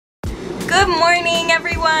Good morning,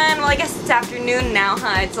 everyone. Well, I guess it's afternoon now,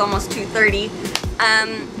 huh? It's almost 2:30.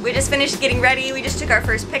 We just finished getting ready. We just took our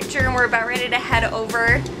first picture and we're about ready to head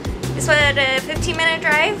over. It's what, a 15-minute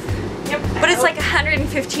drive? Yep. But it's like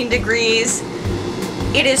 115 degrees.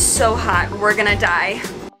 It is so hot. We're gonna die.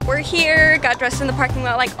 We're here, got dressed in the parking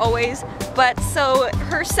lot like always, but so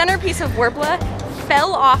her centerpiece of Wurbla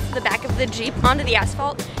fell off the back of the Jeep onto the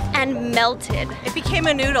asphalt and melted. It became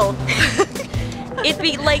a noodle. It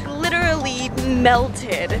be like literally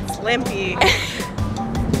melted. It's limpy.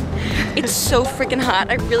 It's so freaking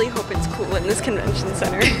hot. I really hope it's cool in this convention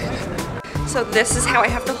center. So this is how I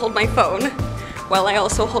have to hold my phone while I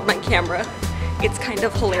also hold my camera. It's kind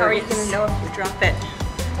of hilarious. How are you gonna know if you drop it?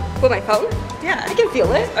 With my phone? Yeah. I can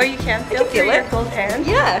feel it. Oh, you can feel feel your it. cold hand?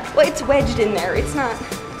 Yeah. Well, it's wedged in there. It's not.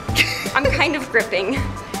 I'm kind of gripping.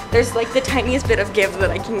 There's like the tiniest bit of give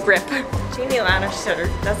that I can grip. Jaime Lannister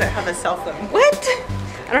doesn't have a cell phone. What?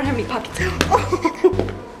 I don't have any pockets.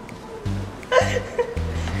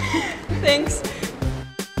 Thanks.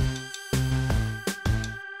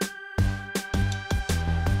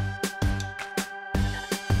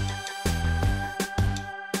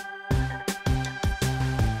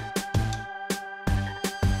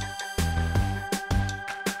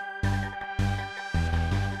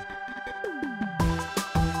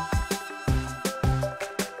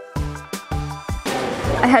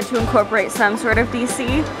 I had to incorporate some sort of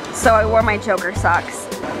DC, so I wore my Joker socks.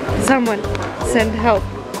 Someone send help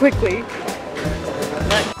quickly.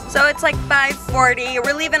 So it's like 5:40.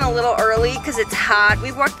 We're leaving a little early because it's hot.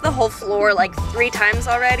 We've walked the whole floor like 3 times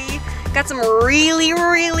already. Got some really,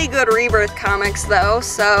 really good Rebirth comics though,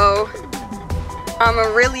 so I'm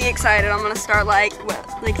really excited. I'm gonna start like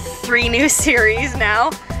 3 new series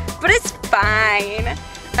now, but it's fine.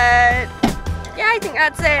 Yeah, I think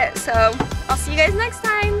that's it. So I'll see you guys next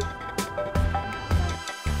time.